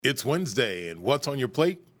It's Wednesday, and what's on your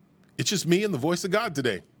plate? It's just me and the voice of God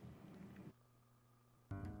today.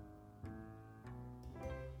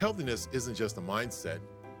 Healthiness isn't just a mindset,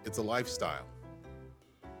 it's a lifestyle.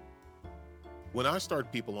 When I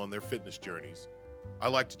start people on their fitness journeys, I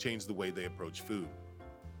like to change the way they approach food.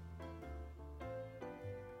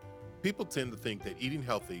 People tend to think that eating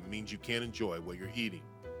healthy means you can't enjoy what you're eating.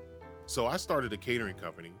 So I started a catering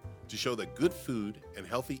company to show that good food and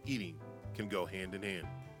healthy eating can go hand in hand.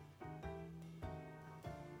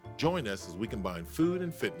 Join us as we combine food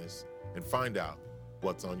and fitness and find out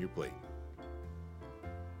what's on your plate.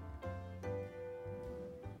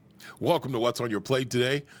 Welcome to What's on Your Plate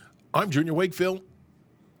today. I'm Junior Wakefield,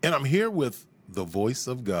 and I'm here with the voice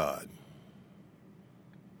of God.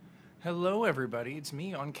 Hello, everybody. It's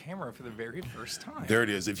me on camera for the very first time. There it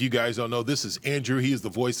is. If you guys don't know, this is Andrew. He is the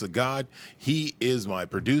voice of God. He is my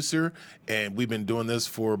producer, and we've been doing this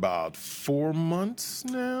for about 4 months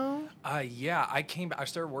now. Yeah, I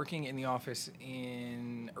started working in the office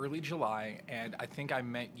in early July, and I think I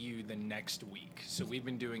met you the next week. So we've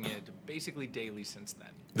been doing it basically daily since then.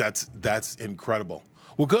 That's incredible.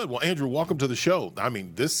 Well, good. Well, Andrew, welcome to the show. I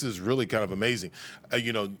mean, this is really kind of amazing.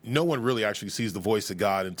 No one really actually sees the voice of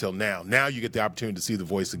God until now. Now you get the opportunity to see the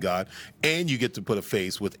voice of God, and you get to put a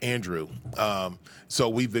face with Andrew. So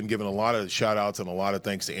we've been giving a lot of shout outs and a lot of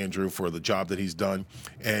thanks to Andrew for the job that he's done.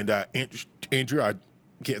 And Andrew, I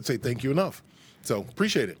can't say thank you enough. So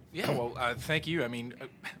appreciate it. Yeah, well, thank you. I mean,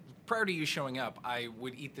 prior to you showing up, I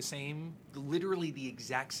would eat literally the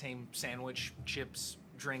exact same sandwich, chips,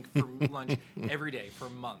 drink for lunch every day for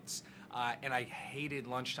months. And I hated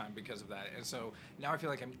lunchtime because of that. And so now I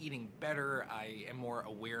feel like I'm eating better. I am more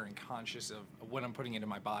aware and conscious of what I'm putting into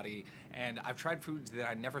my body. And I've tried foods that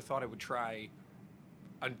I never thought I would try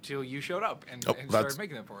until you showed up and started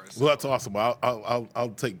making them for us. Well, that's awesome.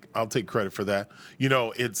 I'll take credit for that. You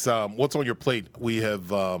know, it's what's on your plate. We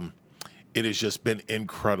have. It has just been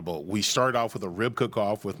incredible. We started off with a rib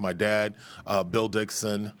cook-off with my dad, Bill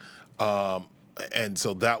Dixon. And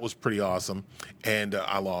so that was pretty awesome, and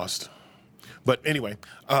I lost. But anyway,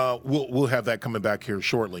 we'll have that coming back here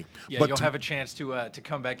shortly. Yeah, but you'll have a chance to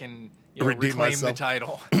come back and redeem reclaim myself. the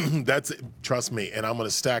title. That's it. Trust me, and I'm going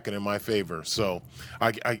to stack it in my favor. So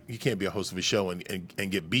you can't be a host of a show and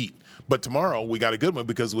get beat. But tomorrow we got a good one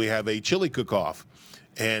because we have a chili cook-off.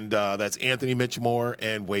 And that's Anthony Mitchmore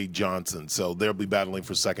and Wade Johnson. So they'll be battling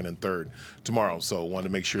for second and third tomorrow. So I wanted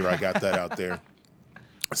to make sure I got that out there.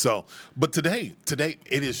 So, but today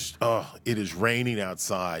it is raining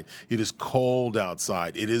outside. It is cold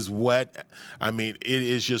outside. It is wet. I mean, it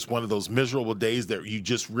is just one of those miserable days that you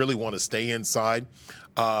just really want to stay inside.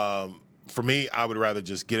 For me, I would rather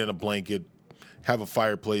just get in a blanket, have a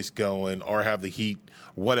fireplace going, or have the heat,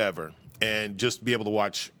 whatever, and just be able to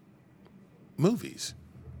watch movies,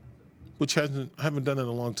 which I haven't done in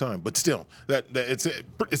a long time. But still,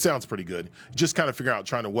 it sounds pretty good. Just kind of figure out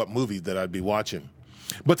what movie that I'd be watching.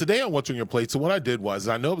 But today on What's on Your Plate, so what I did was,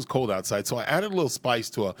 I know it was cold outside, so I added a little spice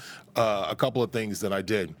to a couple of things that I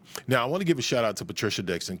did. Now, I want to give a shout out to Patricia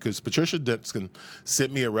Dixon, because Patricia Dixon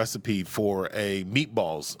sent me a recipe for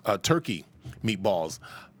turkey meatballs.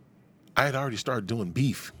 I had already started doing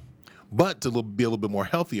beef, but to be a little bit more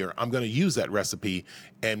healthier, I'm going to use that recipe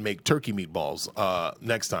and make turkey meatballs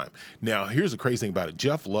next time. Now, here's the crazy thing about it.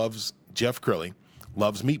 Jeff Crilly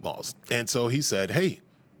loves meatballs, and so he said, hey,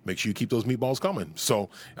 make sure you keep those meatballs coming. So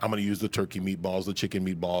I'm going to use the turkey meatballs, the chicken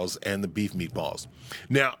meatballs, and the beef meatballs.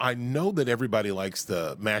 Now, I know that everybody likes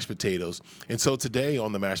the mashed potatoes. And so today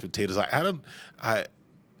on the mashed potatoes, I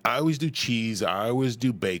always do cheese. I always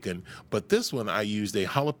do bacon. But this one, I used a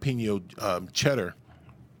jalapeno cheddar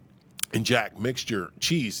and jack mixture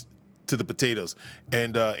cheese to the potatoes.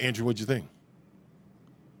 And Andrew, what'd you think?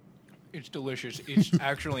 It's delicious. It's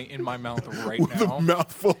actually in my mouth right With now. a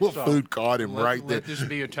mouthful of food caught him right there. Let this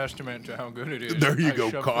be a testament to how good it is. There you go,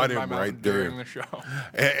 shoved caught food in him my right mouth there. during the show.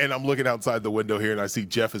 And I'm looking outside the window here, and I see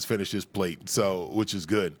Jeff has finished his plate, which is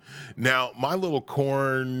good. Now, my little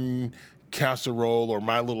corn casserole, or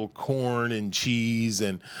my little corn and cheese,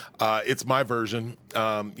 and it's my version.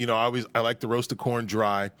 I like to roast the corn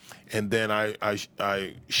dry, and then I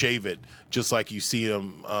shave it just like you see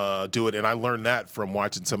them do it. And I learned that from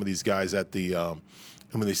watching some of these guys at the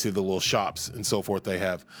when they see the little shops and so forth they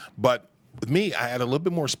have. But with me, I added a little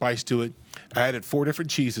bit more spice to it. I added 4 different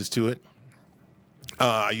cheeses to it.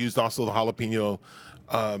 I used also the jalapeno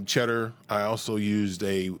cheddar. I also used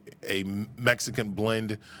a Mexican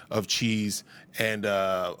blend of cheese, and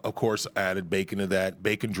of course, I added bacon to that,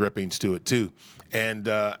 bacon drippings to it too. And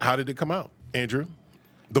how did it come out, Andrew?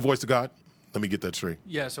 The voice of God. Let me get that straight.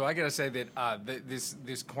 Yeah, so I gotta say that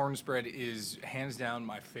this corn spread is hands down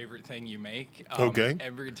my favorite thing you make. Okay.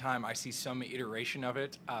 Every time I see some iteration of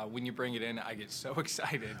it, when you bring it in, I get so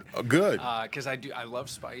excited. Good. Because I love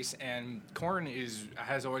spice, and corn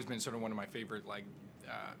has always been sort of one of my favorite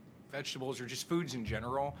vegetables or just foods in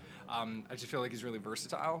general. I just feel like it's really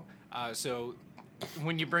versatile. So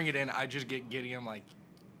when you bring it in, I just get giddy. I'm like,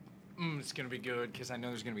 it's gonna be good because I know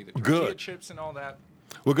there's gonna be the tortilla chips and all that.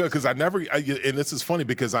 Well, good, because and this is funny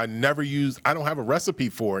because I don't have a recipe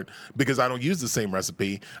for it because I don't use the same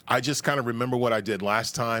recipe. I just kind of remember what I did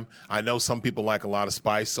last time. I know some people like a lot of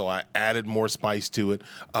spice, so I added more spice to it.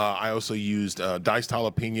 I also used diced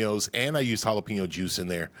jalapenos, and I used jalapeno juice in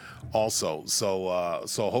there also. So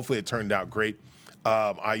hopefully it turned out great.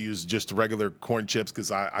 I use just regular corn chips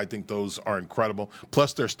because I think those are incredible.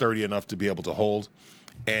 Plus, they're sturdy enough to be able to hold.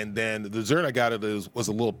 And then the dessert I got was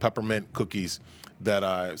a little peppermint cookies that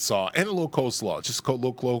I saw, and a little coleslaw, just a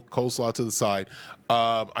little coleslaw to the side.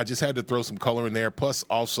 I just had to throw some color in there. Plus,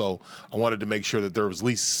 also, I wanted to make sure that there was at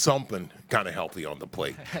least something kind of healthy on the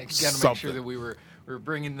plate. Got to make sure that we were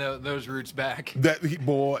bringing those roots back. That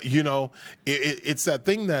boy, it's that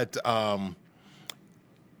thing that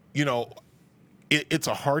it's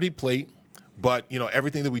a hearty plate, but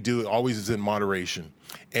everything that we do always is in moderation.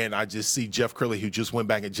 And I just see Jeff Curley, who just went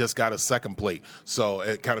back and just got a second plate. So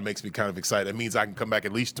it kind of makes me kind of excited. It means I can come back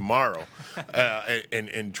at least tomorrow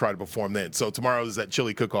and try to perform then. So tomorrow is that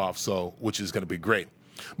chili cook-off, which is going to be great.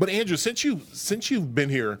 But Andrew, since you've been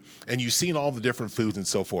here and you've seen all the different foods and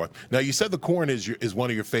so forth, now you said the corn is one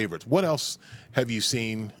of your favorites. What else have you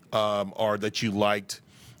seen or that you liked,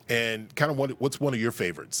 and kind of what's one of your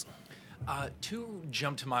favorites? Two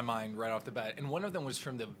jumped to my mind right off the bat, and one of them was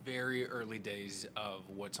from the very early days of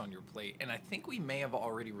What's on Your Plate, and I think we may have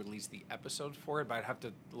already released the episode for it, but I'd have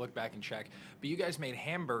to look back and check. But you guys made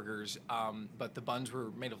hamburgers, but the buns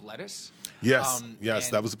were made of lettuce. Yes,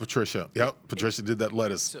 that was Patricia. Yep, Patricia did that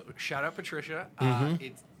lettuce. So shout out Patricia.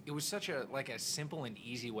 It was such a simple and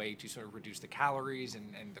easy way to sort of reduce the calories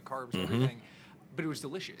and the carbs and everything. But it was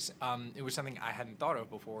delicious. It was something I hadn't thought of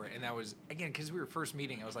before, and that was, again, because we were first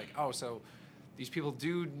meeting, I was like, oh, so these people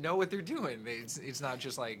do know what they're doing. It's not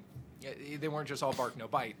just like, they weren't just all bark, no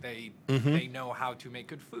bite. They know how to make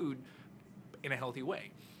good food in a healthy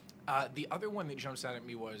way. The other one that jumps out at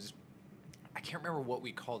me was, I can't remember what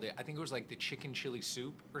we called it. I think it was like the chicken chili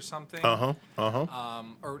soup or something.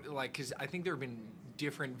 Or like, because I think there have been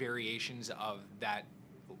different variations of that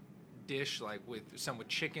dish, like with some with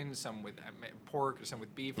chicken, some with pork, or some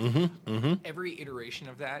with beef. Every iteration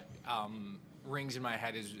of that rings in my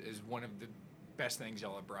head as one of the best things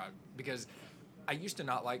y'all have brought, because I used to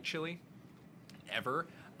not like chili ever,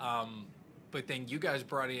 but then you guys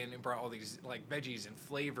brought all these like veggies and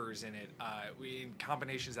flavors in it, in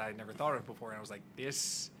combinations that I'd never thought of before, and I was like,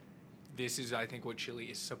 this is, I think, what chili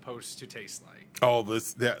is supposed to taste like. Oh,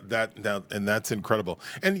 and that's incredible.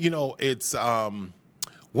 And it's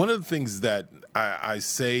one of the things that I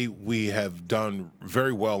say we have done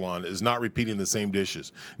very well on is not repeating the same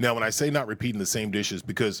dishes. Now, when I say not repeating the same dishes,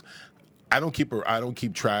 because I don't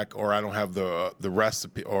keep track, or I don't have the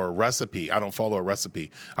recipe. I don't follow a recipe.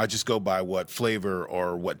 I just go by what flavor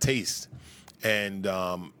or what taste, and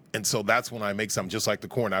so that's when I make something, just like the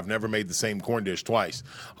corn. I've never made the same corn dish twice,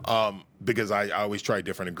 because I always try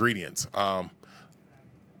different ingredients.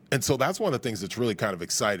 And so that's one of the things that's really kind of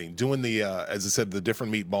exciting. Doing the, as I said, the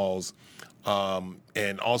different meatballs,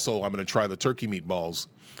 and also I'm going to try the turkey meatballs.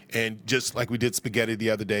 And just like we did spaghetti the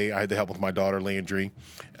other day, I had the help with my daughter Landry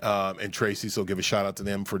and Tracy, so give a shout out to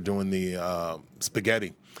them for doing the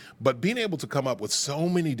spaghetti. But being able to come up with so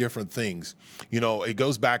many different things, it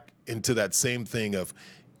goes back into that same thing of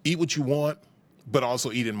eat what you want, but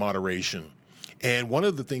also eat in moderation. And one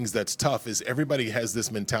of the things that's tough is everybody has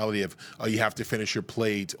this mentality of, oh, you have to finish your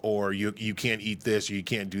plate, or you can't eat this, or you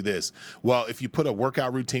can't do this. Well, if you put a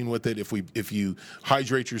workout routine with it, if you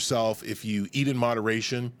hydrate yourself, if you eat in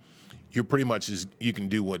moderation, you're pretty much you can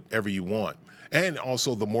do whatever you want. And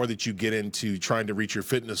also, the more that you get into trying to reach your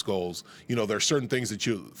fitness goals, there are certain things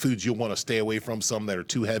foods you'll want to stay away from, some that are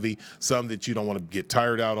too heavy, some that you don't want to get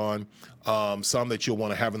tired out on, some that you'll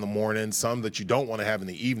want to have in the morning, some that you don't want to have in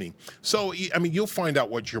the evening. So, you'll find out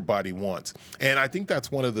what your body wants. And I think that's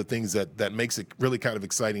one of the things that makes it really kind of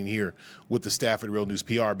exciting here with the staff at Real News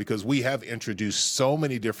PR, because we have introduced so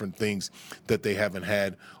many different things that they haven't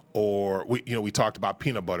had. Or we talked about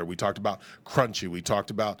peanut butter, we talked about crunchy, we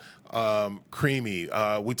talked about creamy,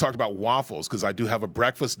 we talked about waffles, because I do have a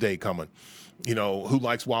breakfast day coming. Who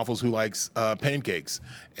likes waffles, who likes pancakes,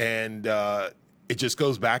 and it just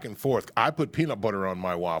goes back and forth. I put peanut butter on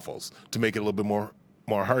my waffles to make it a little bit more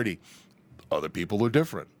hearty. Other people are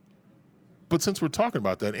different. But since we're talking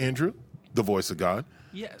about that, Andrew, the voice of God,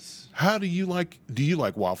 Yes. how do you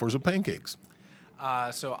like waffles or pancakes?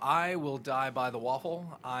 So I will die by the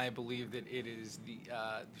waffle. I believe that it is the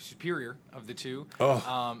superior of the two.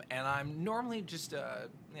 Oh. And I'm normally just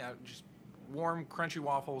just warm, crunchy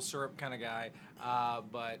waffle syrup kind of guy.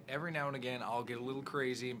 But every now and again, I'll get a little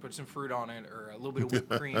crazy and put some fruit on it, or a little bit of whipped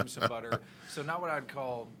cream, some butter. So not what I'd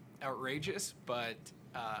call outrageous, but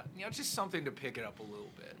just something to pick it up a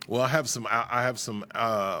little bit. Well, I have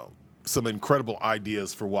some incredible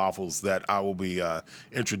ideas for waffles that I will be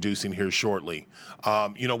introducing here shortly.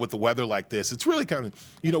 With the weather like this, it's really kind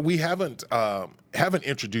of, we haven't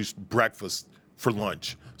introduced breakfast for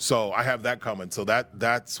lunch. So I have that coming. So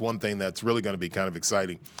that's one thing that's really going to be kind of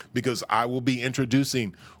exciting, because I will be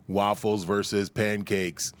introducing waffles versus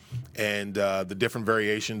pancakes and the different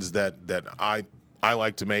variations that I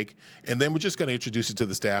like to make. And then we're just going to introduce it to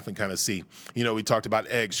the staff and kind of see. We talked about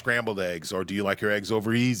eggs, scrambled eggs, or do you like your eggs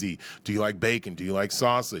over easy? Do you like bacon? Do you like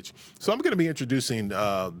sausage? So I'm going to be introducing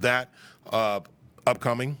that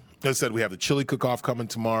upcoming. As I said, we have the chili cook-off coming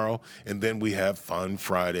tomorrow, and then we have Fun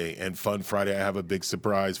Friday. And Fun Friday, I have a big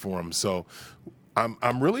surprise for them. So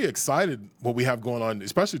I'm really excited what we have going on,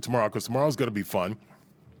 especially tomorrow, because tomorrow's going to be fun.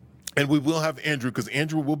 And we will have Andrew, because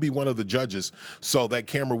Andrew will be one of the judges, so that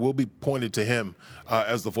camera will be pointed to him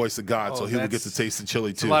as the voice of God, so he will get to taste the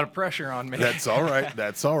chili too. A lot of pressure on me. That's all right.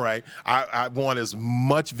 That's all right. I want as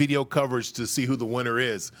much video coverage to see who the winner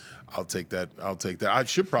is. I'll take that. I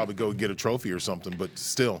should probably go get a trophy or something, but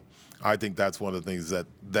still, I think that's one of the things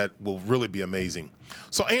that will really be amazing.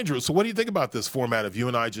 So, Andrew, what do you think about this format of you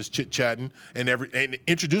and I just chit-chatting and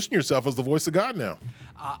introducing yourself as the voice of God now?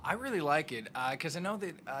 I really like it, because I know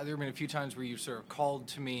that there have been a few times where you've sort of called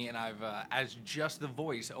to me and I've, as just the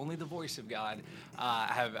voice, only the voice of God,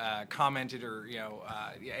 have commented or,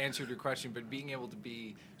 answered your question, but being able to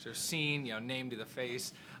be sort of seen, named to the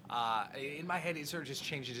face, in my head, it sort of just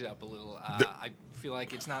changes it up a little. I feel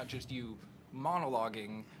like it's not just you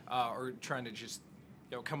monologuing or trying to just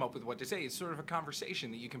come up with what to say. It's sort of a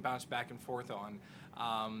conversation that you can bounce back and forth on.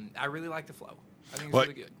 I really like the flow. I think it's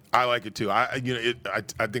really good. I like it too. I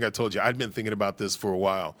think I told you I'd been thinking about this for a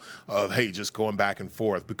while. Of just going back and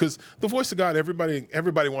forth, because the voice of God,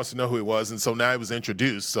 everybody wants to know who he was, and so now he was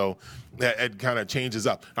introduced. So it kind of changes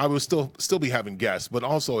up. I will still be having guests, but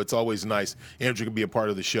also it's always nice Andrew can be a part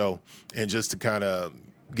of the show and just to kind of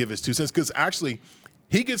give his 2 cents, because actually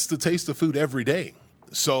he gets to taste the food every day.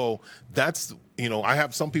 So that's, I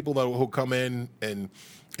have some people that will come in and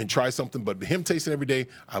try something, but him tasting every day,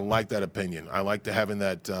 I like that opinion. I like to having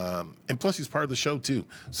that, and plus he's part of the show too,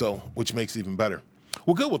 so which makes it even better.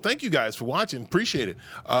 Well, good. Well, thank you guys for watching. Appreciate it.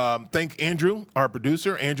 Thank Andrew, our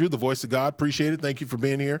producer. Andrew, the voice of God. Appreciate it. Thank you for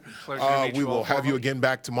being here. Pleasure to meet we you will all have you formally. again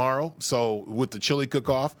back tomorrow. So with the chili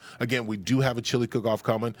cook-off, again, we do have a chili cook-off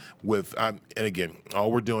coming with, and again,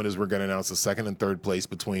 all we're doing is we're going to announce the second and third place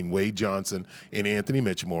between Wade Johnson and Anthony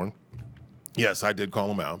Mitchmore. Yes, I did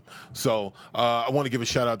call him out. So I want to give a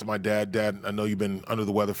shout out to my dad. Dad, I know you've been under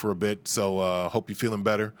the weather for a bit, so hope you're feeling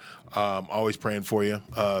better. Always praying for you.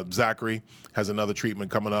 Zachary has another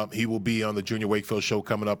treatment coming up. He will be on the Junior Wakefield show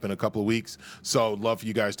coming up in a couple of weeks. So love for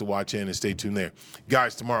you guys to watch in and stay tuned there.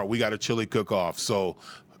 Guys, tomorrow we got a chili cook-off. So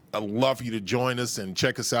I'd love for you to join us and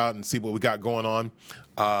check us out and see what we got going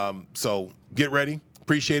on. So get ready.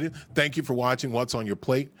 Appreciate it. Thank you for watching What's on Your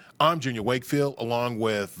Plate. I'm Junior Wakefield, along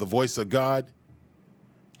with the voice of God.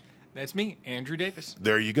 That's me, Andrew Davis.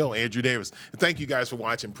 There you go, Andrew Davis. And thank you guys for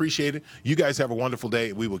watching. Appreciate it. You guys have a wonderful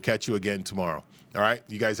day. We will catch you again tomorrow. All right?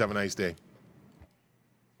 You guys have a nice day.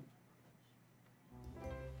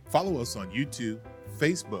 Follow us on YouTube,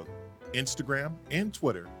 Facebook, Instagram, and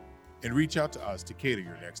Twitter, and reach out to us to cater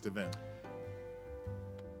your next event.